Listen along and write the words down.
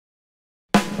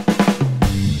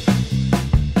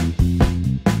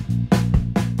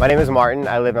My name is Martin.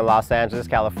 I live in Los Angeles,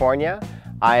 California.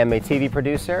 I am a TV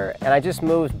producer, and I just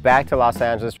moved back to Los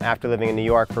Angeles after living in New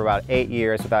York for about 8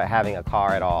 years without having a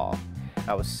car at all.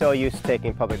 I was so used to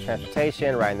taking public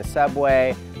transportation, riding the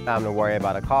subway, not having to worry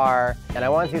about a car, and I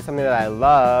wanted to do something that I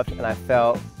loved and I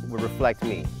felt would reflect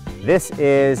me. This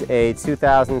is a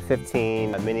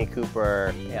 2015 Mini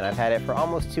Cooper, and I've had it for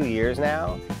almost 2 years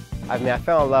now. I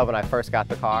fell in love when I first got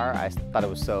the car. I thought it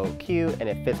was so cute and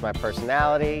it fits my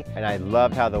personality, and I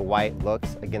loved how the white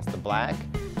looks against the black,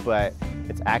 but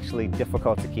it's actually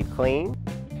difficult to keep clean.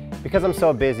 Because I'm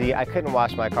so busy, I couldn't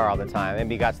wash my car all the time.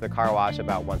 Maybe got to the car wash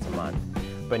about once a month.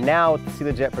 But now with the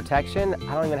Cilajet Protection,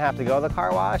 I don't even have to go to the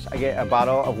car wash. I get a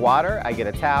bottle of water, I get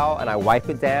a towel, and I wipe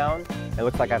it down. It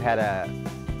looks like I've had a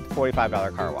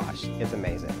 $45 car wash. It's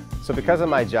amazing. So because of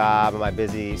my job and my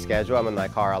busy schedule, I'm in my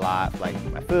car a lot, like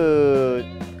my food,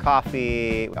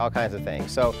 coffee, all kinds of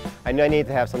things. So I knew I needed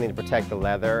to have something to protect the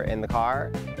leather in the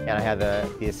car, and I had the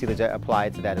Cilajet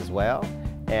applied to that as well.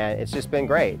 And it's just been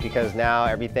great because now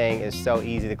everything is so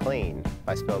easy to clean. If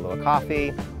I spill a little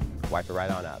coffee, wipe it right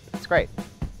on up. It's great.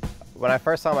 When I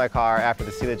first saw my car after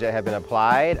the Cilajet had been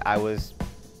applied, I was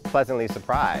pleasantly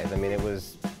surprised. I mean, it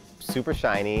was super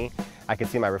shiny. I could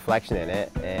see my reflection in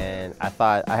it, and I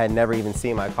thought I had never even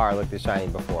seen my car look this shiny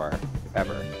before,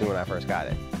 ever, even when I first got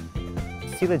it.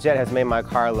 Cilajet has made my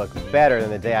car look better than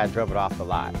the day I drove it off the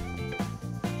lot.